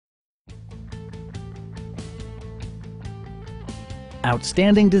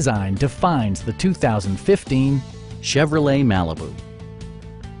Outstanding design defines the 2015 Chevrolet Malibu.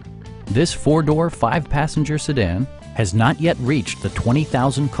 This four-door, five-passenger sedan has not yet reached the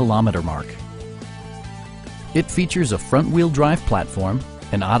 20,000-kilometer mark. It features a front-wheel drive platform,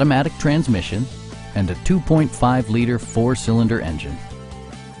 an automatic transmission, and a 2.5-liter four-cylinder engine.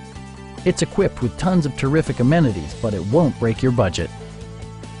 It's equipped with tons of terrific amenities, but it won't break your budget.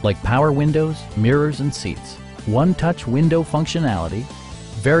 Like power windows, mirrors and seats, one-touch window functionality,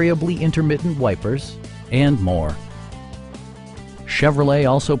 variably intermittent wipers, and more. Chevrolet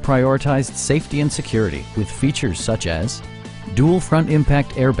also prioritized safety and security with features such as dual front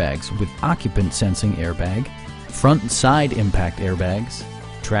impact airbags with occupant sensing airbag, front and side impact airbags,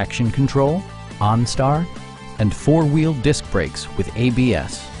 traction control, OnStar, and four-wheel disc brakes with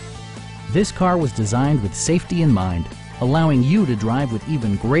ABS. This car was designed with safety in mind, allowing you to drive with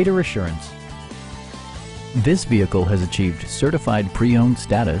even greater assurance. This vehicle has achieved certified pre-owned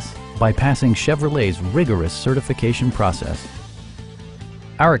status by passing Chevrolet's rigorous certification process.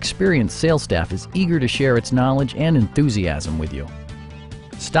 Our experienced sales staff is eager to share its knowledge and enthusiasm with you.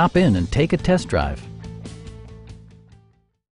 Stop in and take a test drive.